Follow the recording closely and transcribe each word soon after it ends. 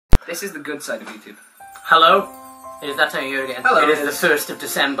This is the good side of YouTube. Hello. It is that time of year again. Hello. It is the 1st of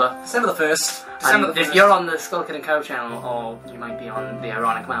December. December the 1st. You're on the Skull Kid and Cow channel, or you might be on the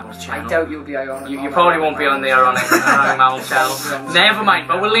Ironic Mammals channel. I doubt you'll be Ironic. You probably won't be on the Ironic Mammal channel. Never mind,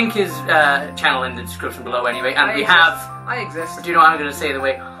 but we'll link his channel in the description below anyway. And I exist. Do you know what I'm going to say the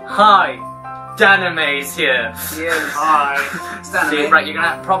way? Hi, Danime's here. Yes. Hi. It's Danime. See, right, you're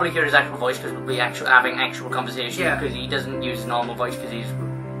going to probably hear his actual voice because we'll be having actual conversation. Yeah. Because he doesn't use his normal voice because he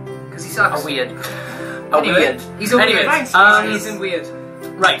sucks. a weird. Anyway, he's a weird. Anyway, he's in weird.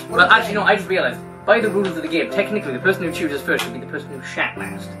 Right, well actually no, I just realised, by the rules of the game, technically the person who chooses first should be the person who shat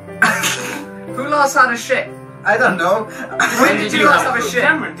last. Who last had a shit? I don't know. When did you last have a shit?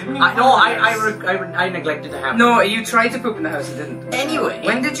 Cameron, didn't you? I neglected to have No, you tried to poop in the house and didn't. Anyway,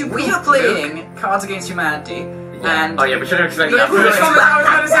 when did you poop? we are playing Cards Against Humanity, and oh yeah, we should have explained that.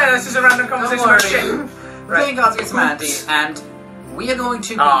 I was going to say, this is a random conversation about shit. we're playing Cards Against Humanity, and we are going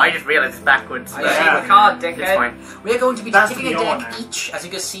to be... Oh, I just realised it's backwards. I see the card, It's dickhead. fine. We are going to be That's picking a the deck honor. each, as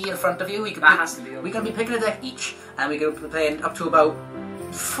you can see in front of you. We can That has to be we're going to be picking a deck each, and we're going to be playing up to about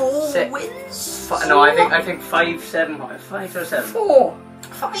 4 Six. wins. No, I think 5, 7, 5 or 7. 4.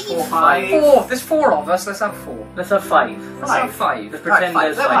 5. 4. There's 4 of us. Let's have 4. Let's have 5. Let's have 5. Let's pretend Right,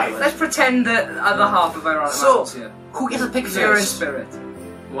 there's five. 5. Let's pretend that the other half of Ironic So, Mammals here. who gets to pick You're in first? spirit.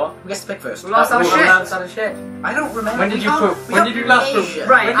 What? Who gets to pick first? Who last had a Who shit? last had a shit? I don't remember. When did We you have- poop? we When have did you last poop? amnesia.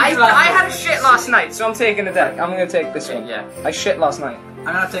 Right, When did I you last had a poop? shit last night, so I'm taking a deck. I'm going to take this one. Yeah. I shit last night.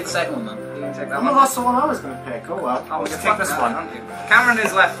 I'm going to take the second one then. You can take that I'm one. not the one I was going to pick. Oh well. Oh, I'm you going to take this fucked one. that, aren't you? Cameron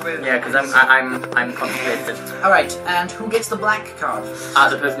is left with... Yeah, because I'm constipated. Alright, and who gets the black card?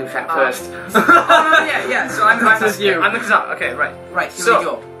 The person who shat first. Oh, no, yeah, so I'm This is you. I'm the Kazak. Okay, right. Right, here So- we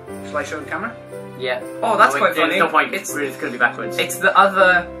go. Shall I show the camera? Yeah. Oh, that's No, quite funny. There's no point. It's It's going to be backwards. the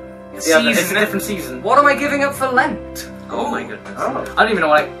other season. It's a different season. What am I giving up for Lent? Oh my goodness. Oh. I don't even know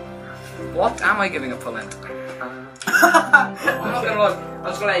what What am I giving up for Lent? I'm not gonna lie. I'm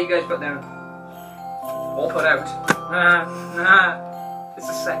just gonna let you guys put down. Or put out. It's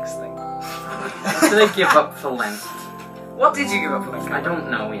a sex thing. What do they give up for Lent? What did you give up for Lent? I don't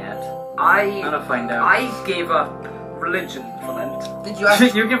know yet. I I'll find out. I gave up religion for Lent. Did you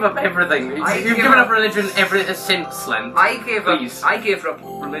actually... You give up everything. You've given up religion since Lent. I gave Please. up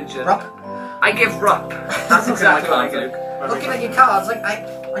religion. Rup? I give rup. That's exactly what I did. Looking at your cards, like,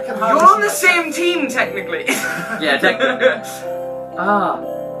 I can hardly... You're on the see same team technically. Yeah, technically.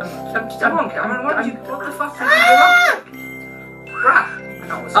 Come on, Cameron. What the fuck did you give up?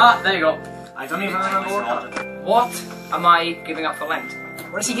 Crap. There you go. I don't even remember what. What am I giving up for Lent?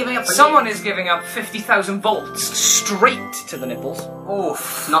 What is he giving up for? Someone is giving up 50,000 volts straight to the nipples.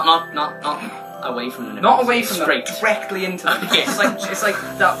 Oof. Not away from the nipples. Not away from straight. them, directly into them. Yes. It's like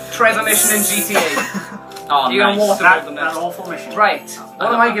that Trevor mission in GTA. Oh, You're nice. gonna water That them that now. awful mission. Right.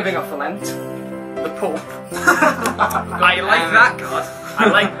 What am I giving up for Lent? The Pope. I like that card. I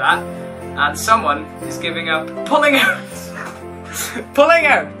like that. And someone is giving up pulling out. Pulling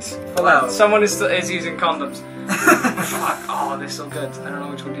out for Lent. Someone is using condoms. Fuck. Oh, they're so good. I don't know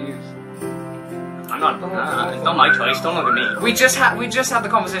which one to use. I'm not. It's not my choice. Don't look at me. We just had the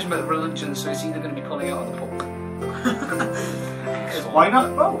conversation about religion, so it's either going to be pulling out of the Pope. Why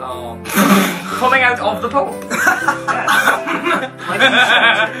not both? Oh. Pulling out of the Pope.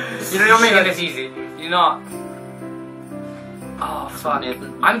 You're making this easy. You're not. Oh fuck.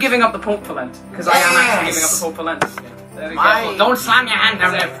 I'm giving up the Pope for Lent because I am actually giving up the Pope for Lent. There we go. Don't slam your hand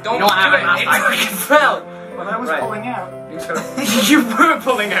down there. Don't You know what do happened it. last time. It fell. But I was Right. pulling out. You were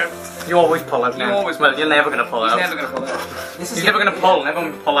pulling out. You always pull out. You now. always Well, you're never gonna pull He's out. never gonna pull out. He's never gonna pull. Never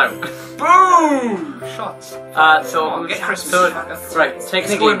gonna pull out. Boom! Shots. So Get Christmas. So right.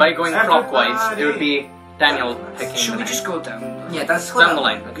 Technically, by going clockwise, it would be Daniel picking. Should the we next. just go down? Yeah, that's Down the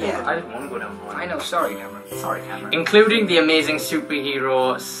line. Okay. Yeah. I didn't want to go down the line. I know. Sorry, Cameron. Sorry, Cameron. Including the amazing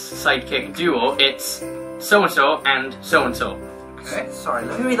superhero sidekick duo, it's so and so and so and so. Okay. Sorry,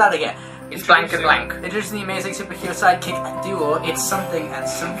 let me read that again. It's blank and blank. Introducing the amazing superhero sidekick duo, it's something and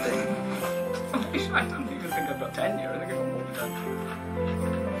something. I don't even think I've got 10 here. I think I've got more than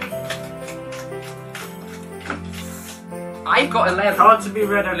 10. I've got 11. Card to be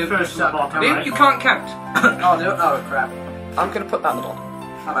read out first at the bottom. Luke, Right? you can't count. Oh, no, oh crap. I'm gonna put that in the bottom.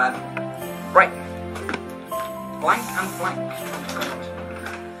 How bad? Right. Blank and blank.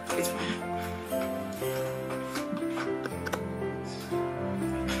 It's...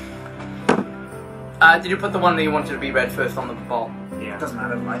 Did you put the one that you wanted to be read first on the ball? Yeah. Doesn't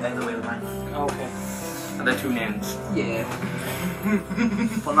matter, either way with mine. Okay. And the 2 names. Yeah.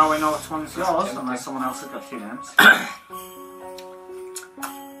 Well, now we know which one's yours, unless someone else has got 2 names.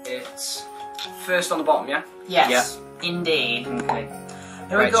 It's first on the bottom, yeah? Yes, indeed. Okay.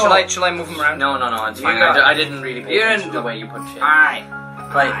 Here we Right, go. shall I move them around? No, it's You fine. got it. I didn't really pay You're attention in- to the way you put shit. Alright.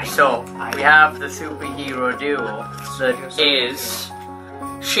 Right, so we have the superhero duo that is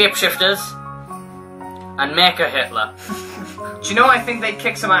Shapeshifters and Mecha Hitler. Do you know I think they'd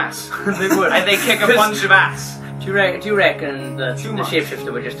kick some ass? They would. And they kick a bunch of ass. Do you reckon that Too the much.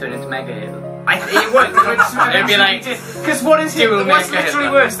 shapeshifter would just turn into Mecha Hitler? It would. It'd be like Because what is Hitler? Dual What's Mecha literally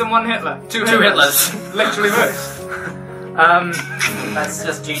Hitler. worse than one Hitler? Two Hitlers. Literally worse. That's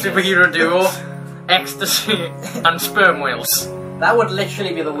just genius. Superhero duo, ecstasy, and sperm whales. That would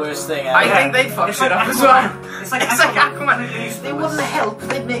literally be the worst thing ever. I think they'd fuck shit up as well. It's like Aquaman. They wouldn't help,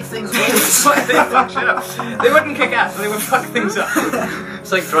 they'd make things worse. They'd fuck shit up. They wouldn't kick ass, but they would fuck things up.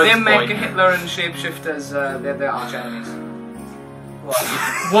 It's like They're Droid's Mecha Boy. Hitler and Shapeshifters, they're arch enemies.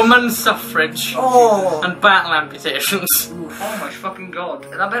 Woman suffrage Oh! and battle amputations. Oh my fucking god.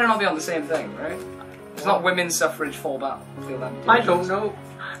 That better not be on the same thing, right? It's not women's suffrage fall battle. I don't know.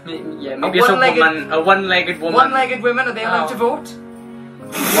 Yeah, A maybe it's one-legged- a one-legged woman. One-legged women, are they allowed to vote?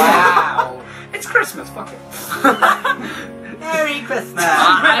 Wow! It's Christmas, fuck it. Merry Christmas!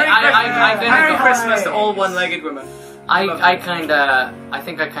 Merry Christmas to all one-legged women. I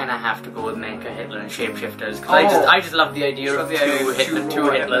think I kinda have to go with Mecha Hitler and Shapeshifters because Oh. I just love the idea of two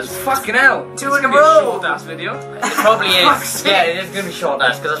Hitlers. Fucking hell. Two It's in a gonna be row. a short-ass video. It probably Fuck's is. sake. Yeah, it is gonna be short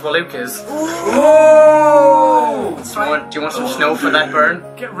ass because that's what Luke is. Oh! Do you want some snow for that burn?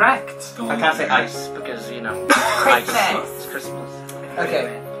 Get wrecked. I can't say ice because ice. It's Christmas.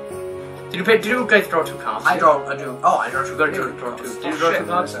 Okay, Did you guys draw two cards? I do. Oh, I draw You two. got to draw two. Did you draw two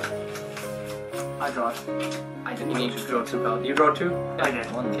cards? I draw it. I You didn't need to draw two cards. You draw two? I did.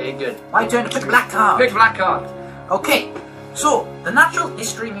 Okay, good. My turn to pick black card. Pick black card. Okay, so the Natural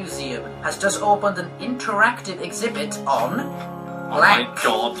History Museum has just opened an interactive exhibit on Oh black. my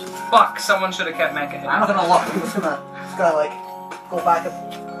god. Fuck, someone should have kept Mecha Hitler. I'm not gonna lock. I'm just gonna like go back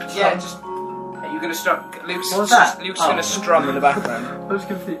and. Yeah, just. Are you gonna strum? Luke's, What was that? Luke's Oh. gonna strum in the background. I was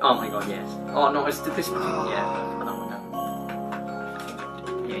confused. Oh my god, yes. Oh no, it's this. Yeah. Put that one down.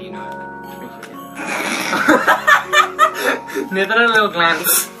 Yeah, you know Neither a little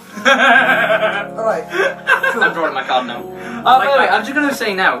glance. Alright. I'm drawing my card now. Oh, by the way, I'm just gonna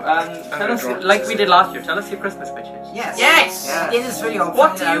say now. Tell us, like we did last year. Tell us your Christmas wishes. Yes. Yes! In this video, I'm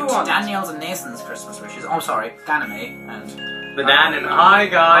What finding do you out want? Danielle's and Nathan's Christmas wishes. Oh, sorry, Danime and. The Danime. Hi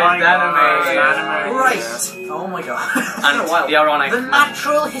guys, Danime. Right. Oh my god. And the Ironic The Mammal.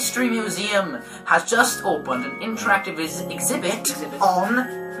 Natural History Museum has just opened an interactive exhibit on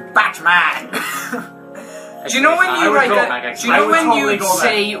Batman. Do you know when I you would write go that? back, Do you actually. know I would when totally you go there.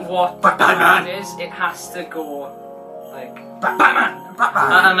 say what Batman is? It has to go like Batman.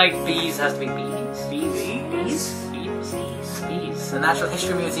 And like bees has to be bees. Bees. The Natural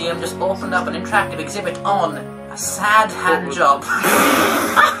History Museum just opened up an interactive exhibit on a sad hand job.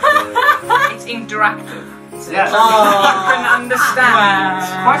 it's interactive. Yes. You can understand.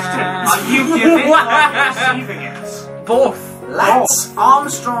 Question: are you giving or receiving it? Both. Lance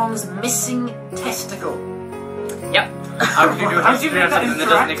Armstrong's missing testicle. Yep. How would you do How do you history make on that something that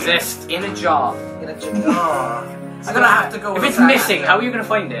doesn't interactive? exist? In a jar. In a jar. I'm gonna have to go If with it's that. missing, how are you gonna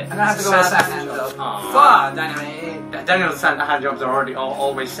find it? I'm gonna have to go with sad hand job. Aw. Fuck, Danime. Daniel's hand jobs are already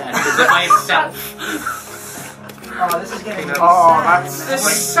always sad because they're by himself. Oh, this is getting Oh, that's The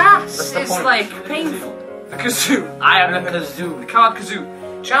sass What's the is point? like painful. The kazoo. I am the kazoo. The card kazoo.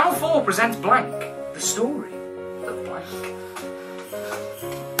 Channel 4 presents Blank. The story of Blank.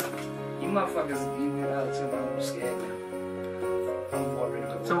 You motherfuckers, you know, I'm scared now. I'm worried.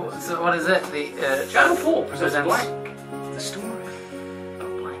 So what is it? The Channel 4 presents presents- Blank. The story of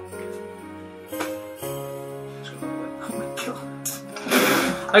Blank. Oh my god.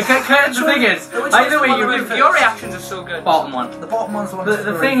 The thing is, either way you do Your reactions are so good. bottom one. The bottom one's the one.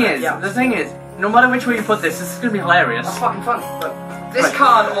 The thing is, no matter which way you put this is gonna be hilarious. That's fucking funny. But this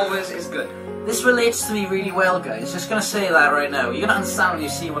card always is good. This relates to me really well, guys. Just gonna say that right now. You're gonna understand when you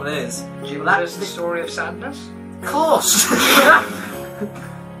see what it is. That's the story of sadness. Of course.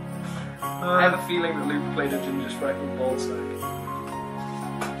 I have a feeling that Luke played a ginger freckled ball sack.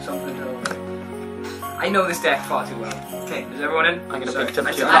 Something else. I know this deck far too well. Okay. Is everyone in? I'm gonna Sorry. pick some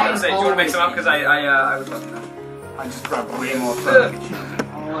I up. was gonna say, do you want to make some up? Because I would love to know. I just grabbed way more fun.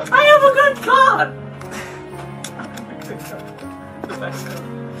 I have a good card. The best card.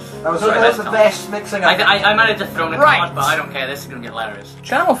 That was Sorry, the that's best mixing up. I managed to throw in a Right. card, but I don't care. This is gonna get hilarious.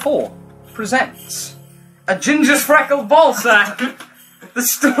 Channel 4 presents a ginger freckled ball sack. The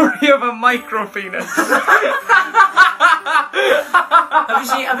story of a micro penis.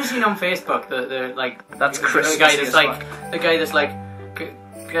 Have you seen on Facebook the like That's the Christmassy guy that's as like the guy that's like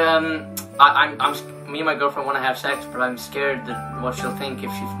me and my girlfriend want to have sex, but I'm scared that what she'll think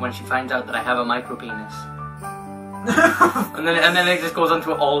when she finds out that I have a micro penis. and then it just goes on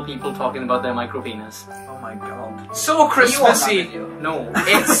to all people talking about their micro penis. Oh my god. So Christmassy. No,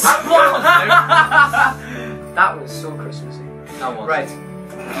 It's that was so Christmassy. that was Right.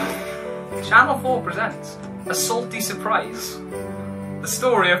 Channel 4 presents A Salty Surprise. The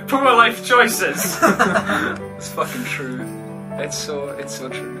story of poor life choices. It's fucking true. It's so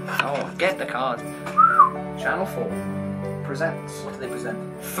true. Oh, get the card. Channel 4 presents What do they present?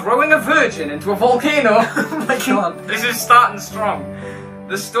 Throwing a Virgin into a Volcano. Oh my god. This is starting strong.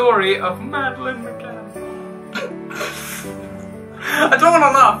 The story of Madeleine McCann. I don't want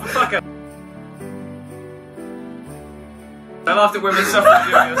to laugh, but fuck it. I laughed at women's suffrage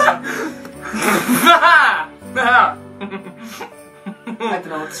doing I don't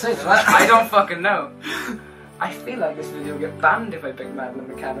know what to say to that. I don't fucking know. I feel like this video will get banned if I pick Madeleine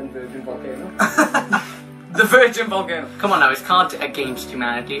McCann and Virgin Volcano. The Virgin Volcano. Come on now, it's cards against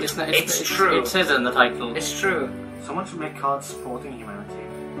humanity. It's not. It's true. It says it in the title. It's true. Someone should make cards supporting humanity.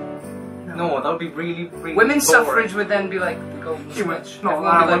 No, that would be really, really Women's boring. suffrage would then be like the golden switch. No, Everyone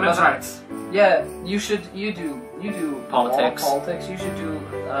would be like, women's "Well, rights. Yeah, you do Politics. Politics. You should do.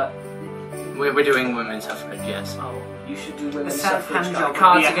 We're doing women's suffrage, yes. Oh, you should do The women's sad suffrage. hand job.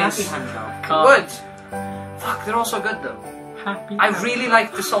 Cards would be a against. happy hand job. Would. Fuck, they're all so good though. Happy. I really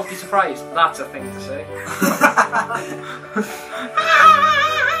like the salty surprise. That's a thing to say.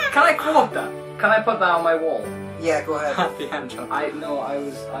 Can I quote that? Can I put that on my wall? Yeah, go ahead. Happy hand job. I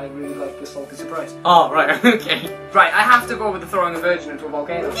really like the salty surprise. Oh, right, okay. Right, I have to go with the throwing a virgin into a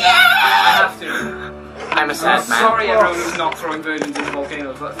volcano. Yeah! I have to. I'm a sad man. Sorry everyone who's not throwing virgins into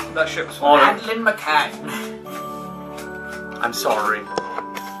volcanoes, that shit was fun. Madeleine McCann. I'm sorry.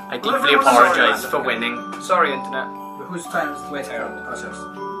 I deeply everyone's apologise sorry. for winning. Sorry, internet. Whose time is the way to go?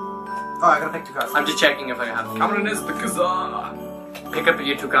 Oh, I gotta pick two cards. I'm just checking if I have. Cameron is the kazaa. Pick up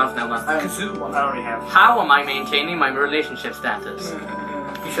your two cards now, man. Kazoo. I already have. How am I maintaining my relationship status?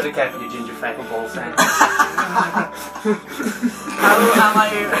 You should have kept your ginger freckle balls then. How am I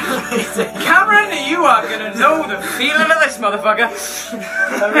related? Cameron, you are gonna know the feeling of this motherfucker.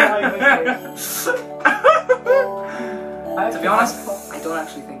 To be honest, I don't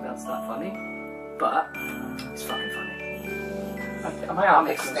actually think that's that funny, but it's fucking funny. My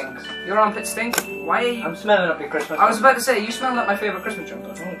armpit stinks. Your armpit stinks? Why are you? I'm smelling up your Christmas. I was about to say, you smell like my favourite Christmas jumper.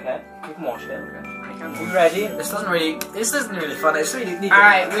 Okay, you can wash it. I can't. You ready? This isn't really fun. It's really neat.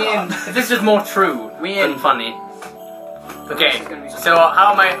 Alright, we in. If this is more true We than in. funny. Okay, This is gonna be so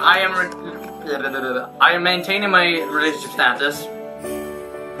how am I am maintaining my relationship status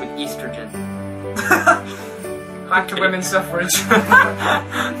with estrogen. Back to women's suffrage.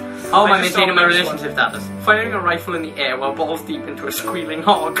 How am I I just maintaining saw my this relationship status? Firing a rifle in the air while balls deep into a squealing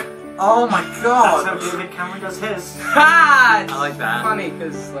hog. Oh my That's god. how David Cameron does his. Ha! I like that. Funny,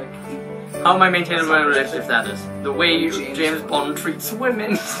 because, like... How am I maintaining my relationship status? The way James James Bond treats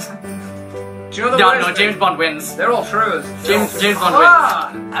women. Do you know the No, worst no, thing? James Bond wins. They're all true. James Bond wins.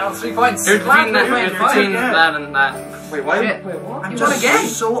 Ah! I got 3 points. Here's between that, Wait, here's between yeah. that and that. Wait, why? Shit, wait, what? I'm You won just again?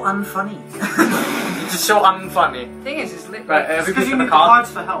 so unfunny. It's just so unfunny. Thing is lit. Right, It's every because you pick need up a the card.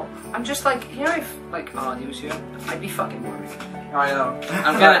 cards for help. I'm just like, you know, if like Arnie was here, I'd be fucking worried. I know.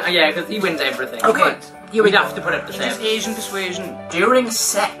 I'm gonna, yeah, because he wins everything. Okay, here we We'd go. have to put it the It's just same. Asian persuasion. During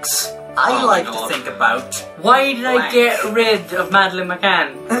sex, I Oh like my to God. think about. Why did I Blank. get rid of Madeleine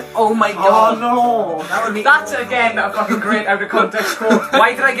McCann? Oh my Oh god. no! That would be. That's again a fucking great out of context quote.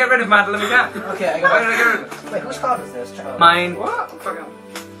 Why did I get rid of Madeleine McCann? Okay, I Why did got I get rid of it? Wait, whose card is this? Child? Mine. What? Fucking.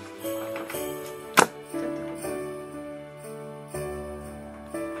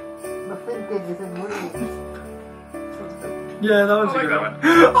 Yeah, that was Oh my god.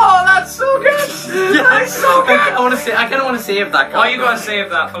 Oh, that's so good! Yeah, That's so good! I want to say. I kind of want to save that Oh, card. you gotta save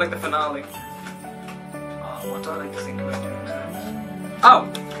that for like the finale. Oh, what do I like to think about doing next? Oh,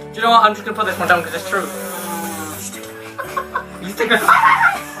 do you know what? I'm just gonna put this one down because it's true. You think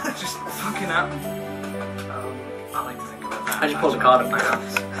Just fucking up. I like to think about that. I just pulled the card up my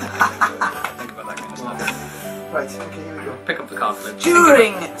ass. Think about that kind of stuff. Right, okay, here we go. Pick up the card, please.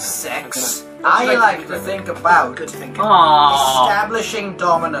 During sex, I like to think about Good thinking. Aww. establishing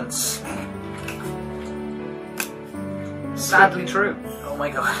dominance. Sadly true. Oh my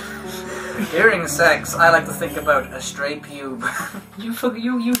god. During sex, I like to think about a stray pube. You should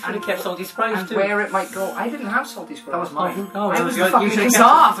have kept salty surprise And too. where it might go. I didn't have salty surprise. That was mine. Oh, I that was your- the fucking you should've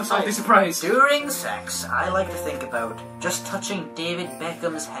kazaa kept for salty surprise. During sex, I like to think about just touching David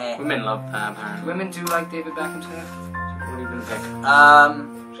Beckham's hair. Women love that, man. Women do like David Beckham's hair. What are you gonna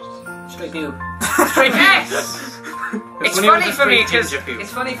pick? Straight pube. Straight Yes! It's when he was funny a for me straight because ginger pube.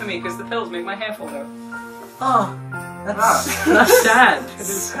 it's funny for me because the pills make my hair fall out. Oh, that's That's sad. It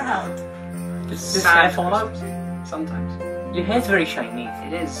is sad. Does this sad. hair fall out? Sometimes. Your hair's very shiny.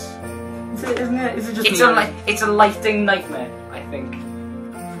 It is. Isn't it? Is it just It's a lighting nightmare, I think.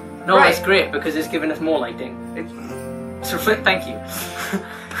 No, Right. it's great because it's giving us more lighting. So thank you.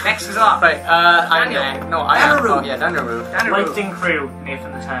 Next is up. Right, I'm Daniel. there. No, I am. Danaroo. Oh, yeah, Danaroo. Danaroo. Lighting crew,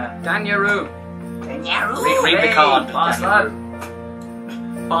 Nathan's hair. Danaroo. Read the card. Bastard.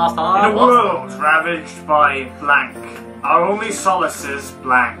 In a world ravaged by blank, our only solace is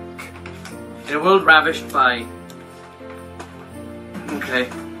blank. In a world ravished by. Okay.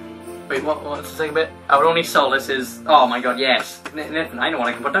 Wait, what's the second bit? Our only solace is. Oh my god, yes. Nathan, I know what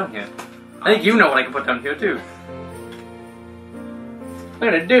I can put down here. I think you know what I can put down here too. I'm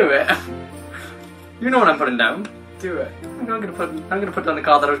gonna do it. You know what I'm putting down. Do it. I'm gonna put down the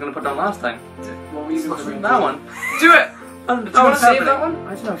card that I was gonna put down last time. What were you going to do? That one. Do it! Do Do you want to save that one?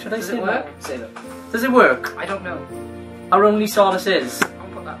 I don't know. Should I Does save it that work? one? Save it. Does it work? I don't know. Our only solace is. I'll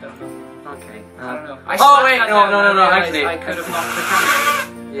put that down. Okay. I don't know. Oh, slapped wait, that no, down no, and no, no, realised actually. I could have knocked the camera.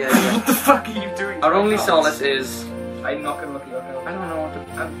 Yeah. What the fuck are you doing? Our to only my solace cards? is. I'm not gonna look at your card. I don't know what to.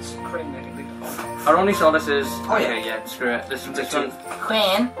 I'm screaming at you the phone. Our only solace is. Oh, yeah. Okay, yeah. Screw it. This one.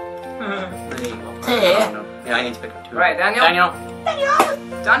 Queen. Yeah, I need to pick up two. Right, Daniel.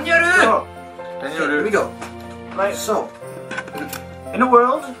 Danyaru! So, Here we go. right, So, in a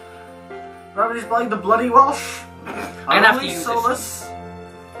world ravaged by the bloody Welsh, I'm gonna our have to only use this. solace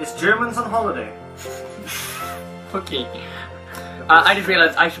is Germans on holiday. Okay. I just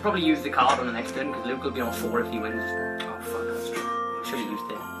realised I should probably use the card on the next turn because Luke will be on 4 if he wins. Oh fuck, that's true. Should have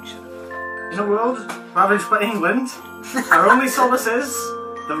used it. In a world ravaged by England, our only solace is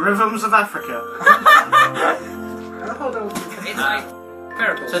the rhythms of Africa. It's like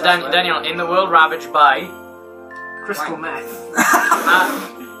miracles. So that's right. Daniel, in the world ravaged by. Crystal meth.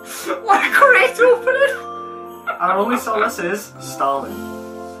 What a great opening! Our only solace is Stalin.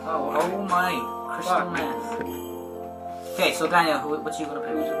 Oh, oh my, crystal Fuck. meth. Okay, so Daniel, what you gonna pick?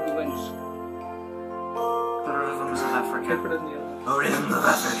 who wins? The rhythms of Africa. Oh, Rhythm of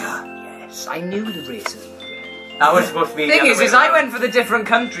Africa. Yes, I knew the racism. That was supposed to be. The thing the is, other way I around. went for the different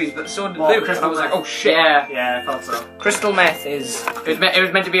countries, but so did Well, Luke. And I crystal was like, meth. oh shit. Yeah. Yeah, I thought so. Crystal meth is It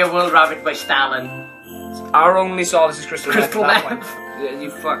was meant to be a world ravaged by Stalin. our only solace is crystal, Crystal meth. meth. That one. Yeah, you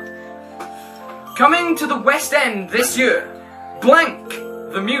fucked. Coming to the West End this year, Blank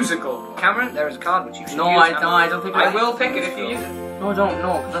the musical. Cameron, there is a card which you should No, use. I don't think. I will pick it if you use it. No, don't.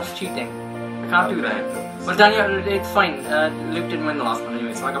 No, because that's cheating. I can't do that. But Daniel, it's fine. Luke didn't win the last one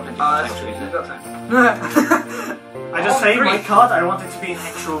anyway, so I got plenty of time to use it. I just Oh, saved three. my card, I want it to be an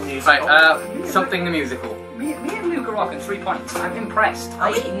actual musical. Right, something the musical. Me and Luke are rocking 3 points. I'm impressed.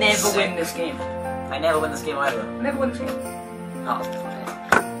 I Sick. never win this game. I never win this game either. Never win this game. Oh,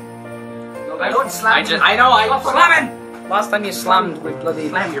 I don't slam. I know, I Stop slamming! Last time you slammed, we bloody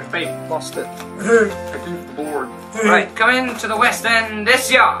slam your face. lost it. Against the board. Right, coming to the West End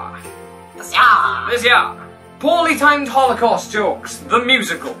this year. Yeah. This year. Poorly timed Holocaust jokes, the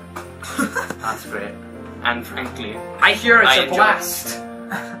musical. That's great. And frankly, I hear it's I a enjoy blast.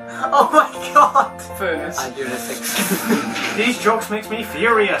 Oh my god. Furnace. I do the 6. These jokes makes me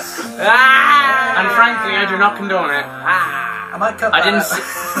furious. Ah! And frankly, I do not condone it. Ah! I might cut I that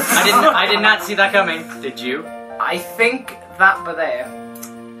didn't. out. I did not see that coming. Did you? I think that by there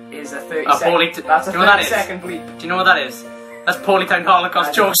is a 30 A second. poorly That's a you know what 30 that is? second bleep. Do you know what that is? That's poorly timed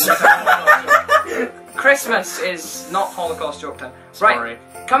Holocaust jokes. Christmas is not Holocaust joke time. Sorry. Right,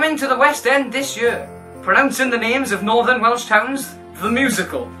 coming to the West End this year, pronouncing the names of northern Welsh towns, the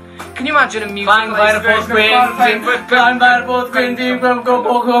musical. Can you imagine a musical? Clang by the fourth queen, clang by the fourth queen, go.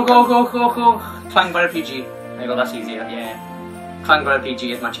 Clang by the PG. There you go, that's easier. Yeah. Clang by the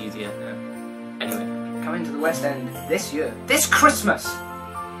PG is much easier. Anyway. Coming to the West End this year, this Christmas.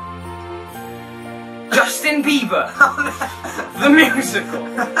 Justin Bieber, the musical.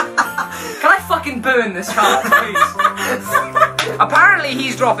 Can I fucking burn this card, please? Apparently,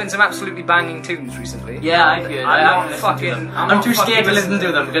 he's dropping some absolutely banging tunes recently. Yeah, I feel. I'm not fucking. I'm too scared to listen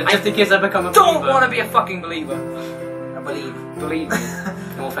to them because just in case I become a Don't believer. want to be a fucking believer. I believe. Believe me.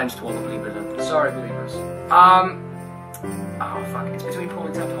 No offense to all the believers. Sorry, believers. Oh fuck! It's between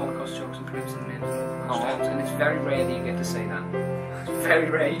poorly timed Holocaust jokes and pronouncing names, and it's very rare that you get to say that. It's very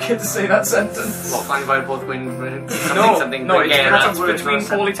rare you get to say that sentence. Well, clang by the fourth queen, something. No, yeah, that's a word, between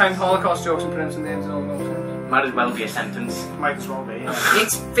not a poorly timed Holocaust jokes and pronouncing names and all those. might as well be a sentence. Might as well be.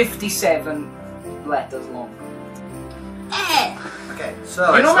 It's 57 letters long. Okay,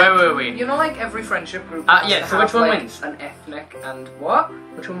 so You know, Where like, were we? you know, like every friendship group. Yeah, has so to which have, one like, wins? An ethnic and what?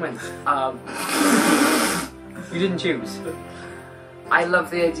 Which one wins? You didn't choose. I love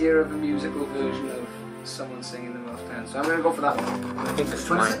the idea of a musical version of someone singing the Welsh towns, so I'm going to go for that one. I think this is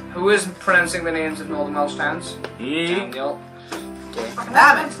mine. Who is pronouncing the names of Northern Welsh towns? Daniel.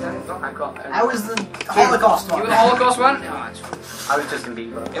 Damn it! I got it. How was the Holocaust You one? were the Holocaust one? Oh, it's fine. I was just in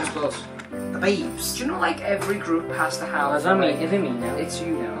Bieber. It was close. The babes. Do you know, like, every group has to have... Is that me? like, Is it me now? It's you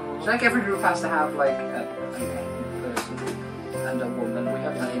now. It's like every group has to have, like, an Asian person and a woman.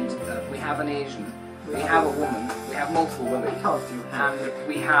 We have an Asian. We have a woman. We have multiple women. How do you have? And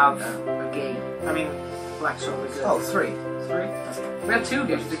we have a gay. I mean, black sort of Oh, 3. 3? We have 2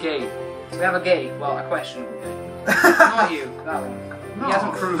 gays. The gay. We have a gay. Well, a questionable gay. Not you. That one. No, He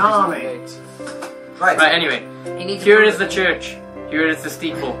hasn't proved Danime. he's not gay. Right. Right, anyway. He needs Here to is the church. Here is the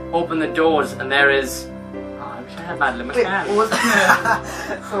steeple. Open the doors and there is... Oh, I wish I had Madeline Wait, McCann. what was it?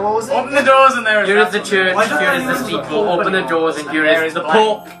 So what was it? Open the doors and there is... Here is the church, Why don't here they is the use the steeple, Pope open the anymore? doors, and here there is is the the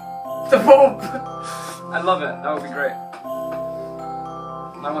Pope. The Pope! I love it. That would be great.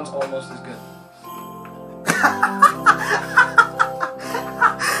 My one's almost as good.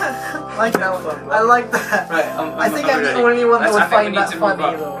 I like that one. I like that. Right, I think I'm the only one that Let's- I would think we find need that to move funny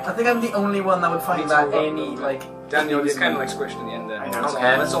up. though. I think I'm the only one that would find Need to that move up. any, like... Daniel, it's kind of like squished at the end there. I know.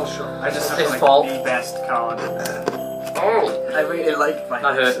 Okay. Let's all shut. I just have His like fault. the best card. Oh! I really like mine,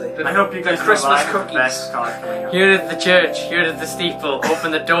 Not her. actually. I hope you guys Christmas know I have the cookies. best card coming up. Here is the church, here is the steeple,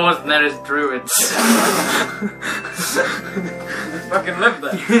 open the doors, and there is druids. Fucking live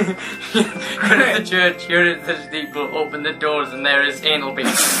there. Here is the church, here is the steeple, open the doors, and there is anal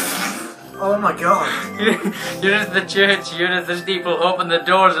beads. Oh my god. Here is the church, here is the steeple, open the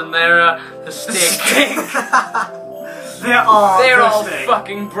doors, and there the stick. They're all They're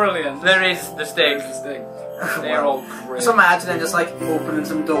fucking brilliant. There is the stick. There's the thing. They're all great. Just imagine them just like opening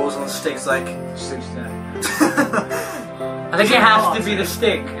some doors on sticks like... I think it has to be the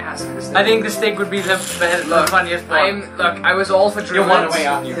stick. It has to be the stick. I think the stick would be the funniest one. I was all for druids. You're one away,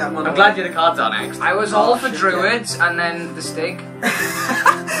 aren't you? Yeah, I'm one I'm away. glad you're the cards are next. I was all for druids and then the steak.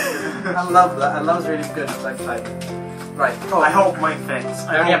 I love that. I love it's really good. It's like... Right. Oh, I hope mine fits.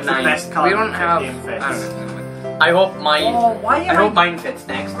 I only hope have the 9. best card We don't have. game fits. I don't know. I hope mine. Oh, why I hope mine fits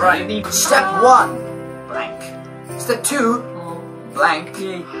next. Right. Step 1. Blank. Step 2. Blank.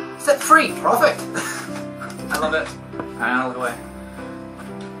 Step 3. Profit. I love it. I'll go away.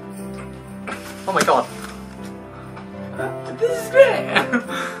 Oh my god. This is great.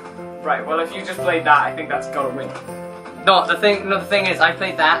 Right. Well, if you just played that, I think that's gotta win. No, the thing is, I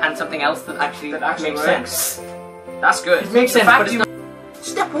played that and something else that actually, makes works. sense. That's good. It makes The sense, fact but it's you- not.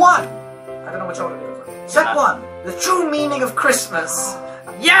 Step 1. I don't know which order it is. Step 1. The true meaning of Christmas.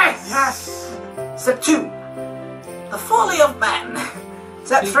 Yes. Yes! Step 2. The folly of man.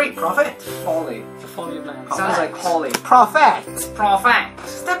 Step 3. Profit. Holly. The folly of man. Sounds like Holly. Profit. Perfect.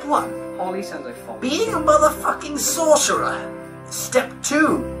 Step 1. Holly sounds like Folly. Being a motherfucking sorcerer. Step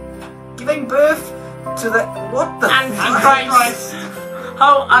 2. Giving birth to the... What the Antichrist.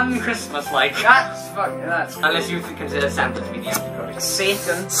 How un-Christmas-like. That's fucking. That's. Unless you consider Santa to be the Antichrist.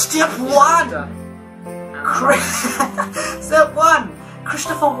 Satan. Step 1. Step 1.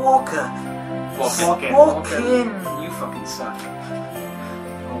 Christopher Walker. Walking. Walk in. You fucking suck.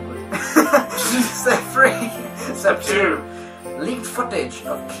 Step 3. Step 2. 2. Leaked footage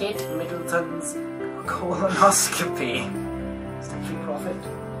of Kate Middleton's colonoscopy. Step 3. Profit.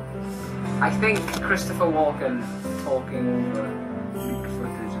 I think Christopher Walken talking over leaked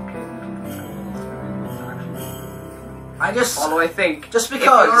footage of Kate Middleton's I just... Although I think Just if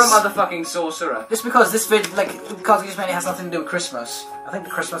because- you're a motherfucking sorcerer, Just because this vid, like, because this mainly has nothing to do with Christmas. I think the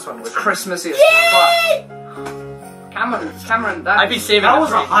Christmas one was... Christmas is fuck. Cameron, that I'd be saving That it was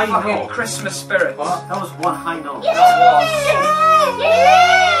for a you. high fucking note. Christmas spirit. That was one high note.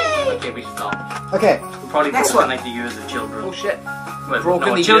 Okay, we stop. Okay. We'll probably Next broken one. like the ears of children. Oh shit. Well, Broken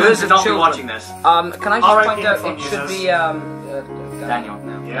no, the children ears should of not be children. watching this. Can I just Alright, point out King it should Fuck be Daniel.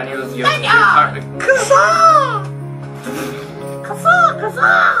 Yeah. Daniel's yours.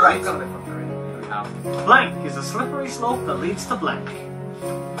 Right, Blank is a slippery slope that leads to blank.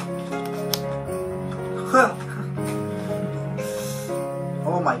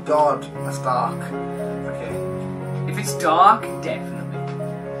 Oh my god, that's dark. Okay. If it's dark, definitely.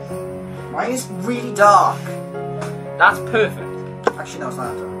 Mine is really dark. That's perfect. Actually, no, it's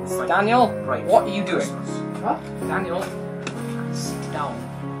not. It's like Daniel, right. what are you doing? Christmas. Daniel, sit down.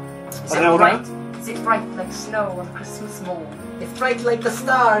 Is Okay, hold on. Is it bright like snow on a Christmas morn? It's bright like the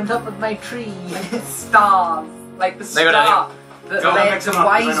star on top of my tree. Stars, like the They got star that Don't led mix the them up,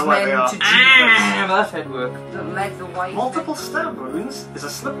 'cause I wise know where they men are. to Jesus. Ah, that's head work. That led the wise Multiple stab wounds is a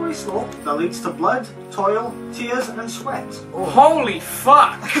slippery slope that leads to blood, toil, tears, and sweat. men. Holy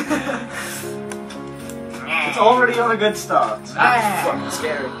fuck! It's already on a good start. That's fucking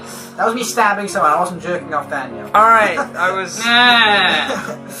scary. That was me stabbing someone. I wasn't jerking off Daniel. Alright, I was...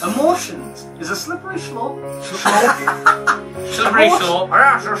 Emotions is a slippery slope. Slippery slope.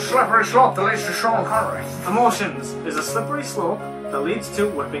 Yes, a slippery slope that leads to Sean Connery. Emotions is a slippery slope that leads to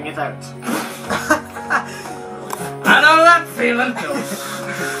whipping it out. I know that feeling.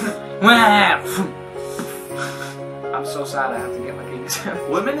 I'm so sad I have to get my penis out.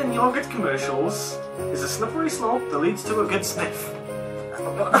 Women in yogurt commercials is a slippery slope that leads to a good sniff.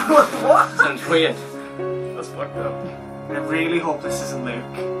 What? Sounds weird. That's fucked up. I really hope this isn't Luke.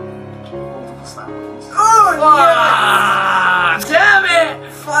 Multiple stab wounds. Oh, yes! Damn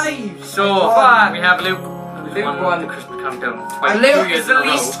it! 5. So, Fuck. we have Luke won the Christmas countdown. Luke is the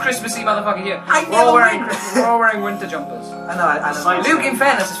least Christmassy motherfucker here. We're all wearing winter jumpers. I know, I know. Luke, in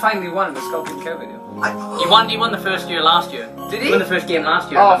fairness, has finally won the Sculpting Cow video. He won the first year last year. Did He he? won the first game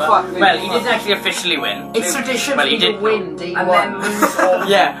last year. Oh, remember? fuck. Well, he didn't actually officially win. It's tradition Well, for he you to did win day And one. then lose all.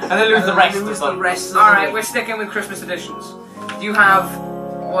 Yeah, and then lose the rest Lose of the them. rest of Alright, the we're sticking with Christmas editions. Do you have...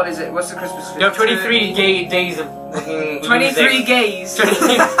 What is it? What's the Christmas edition? You have 23 days of fucking 23 losing. gays.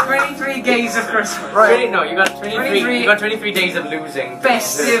 23 gays of Christmas. Right. No, you got 23. You got 23 days of losing.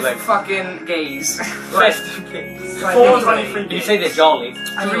 Festive Like, fucking gays. festive days. Right, Four anyway. 23 You say they're jolly.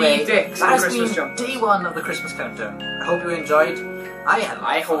 Anyway, dicks that and has Christmas been jumpers. day one of the Christmas countdown. I hope you enjoyed. I had.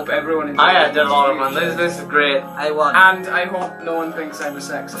 I hope everyone enjoyed I had a lot of fun. This is great. I won. And I hope no one thinks I'm a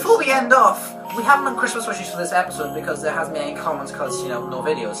sexist. Before we end off, we haven't done Christmas wishes for this episode because there hasn't been any comments because, you know, no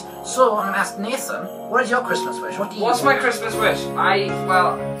videos. So I'm going to ask Nathan, what is your Christmas wish? What do you What's my want? Christmas wish? I don't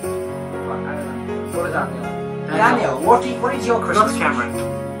know. Go to Daniel. Daniel, what is your Christmas Look, wish?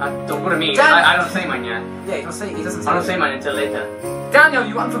 Cameron. Don't go to me. Dan- I don't say mine yet. Yeah, he doesn't say I don't say mine until later. Daniel,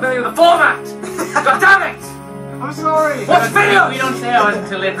 you unfamiliar with the format! God damn it! I'm sorry. What's video? We don't say ours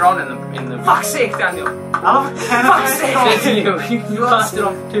until later on in the. Fuck's sake, Daniel. I'll have a can of Fuck's sake. Diet Coke. You passed it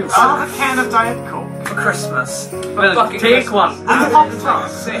off too. I'll have a can of Diet Coke. for Christmas. Well, fucking take Christmas. one. And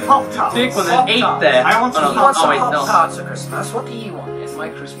Pop-Tarts. Pop-Tarts. Take one. There's 8 there. I want Oh, some no, He wants oh, some wait, Pop no. Tarts for Christmas. What do you want? Yes, my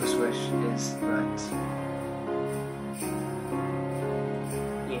Christmas wish is that.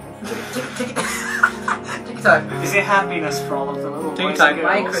 Take your time. Is it happiness for all of the little Take boys time. and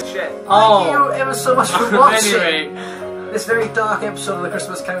My girls? Christmas shit. Oh. Thank you ever so much for watching Anyway, this very dark episode of the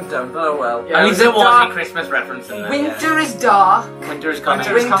Christmas countdown. Oh well. Yeah, at it least there was dark. a Christmas reference in there. Winter is dark. Winter is coming.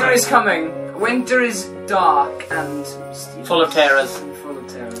 Winter Winter is coming. Winter is dark and Full of terrors. Full of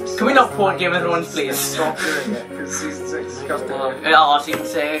terrors. Can we not quote Game of Thrones, please? Stop doing it because season 6 is coming. Oh, season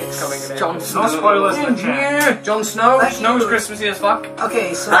 6. Coming in. Jon No Snow. spoilers in the chat. Jon Snow. Thank Snow's you. Christmassy as fuck.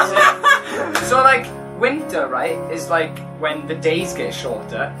 Okay, so So like winter, right, is like when the days get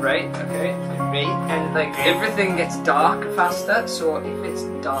shorter, right? Okay, right, and like everything gets dark faster. So if it's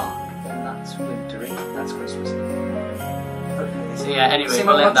dark, then that's wintry. That's Christmas. So yeah, anyway,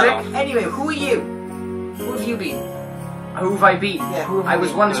 Similar we'll end that logic. off. anyway, who are you? Who have you been? Who have I been? Yeah, who have I you was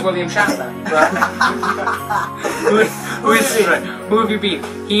been? once William Shatner. Who have you been?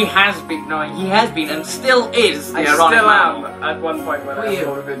 He has been, and still is the I Ironic still Mammal. am at one point when Who I are you?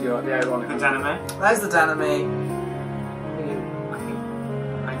 saw the video of the Ironic The Mammal. Danime. That is the Danime.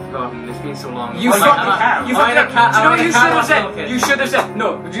 I've forgotten, it's been so long. You Oh, fucking am I- cat. You am I fucking a cat? Do you know Am what I you a should cat have or a said? little kid? You should have said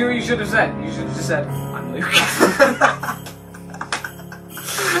no. Do you know what you should have said? You should have just said I'm Luke.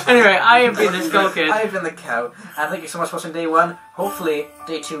 Anyway, I have been the Skull Kid. I've been the cow, and thank you so much for watching day 1. Hopefully,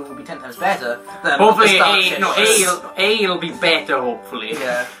 day 2 will be 10 times better than Hopefully, the start A will be better, hopefully.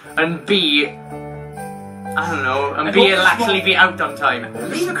 Yeah. And B, I don't know, and I B hope will it's actually be out on time.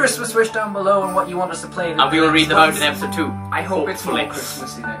 Leave a Christmas wish down below and what you want us to play. And we will read them out in episode 2. I hope it's more Hopefully.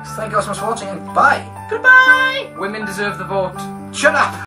 Christmassy next. Thank you so much for watching, and bye. Goodbye! Women deserve the vote. Shut up.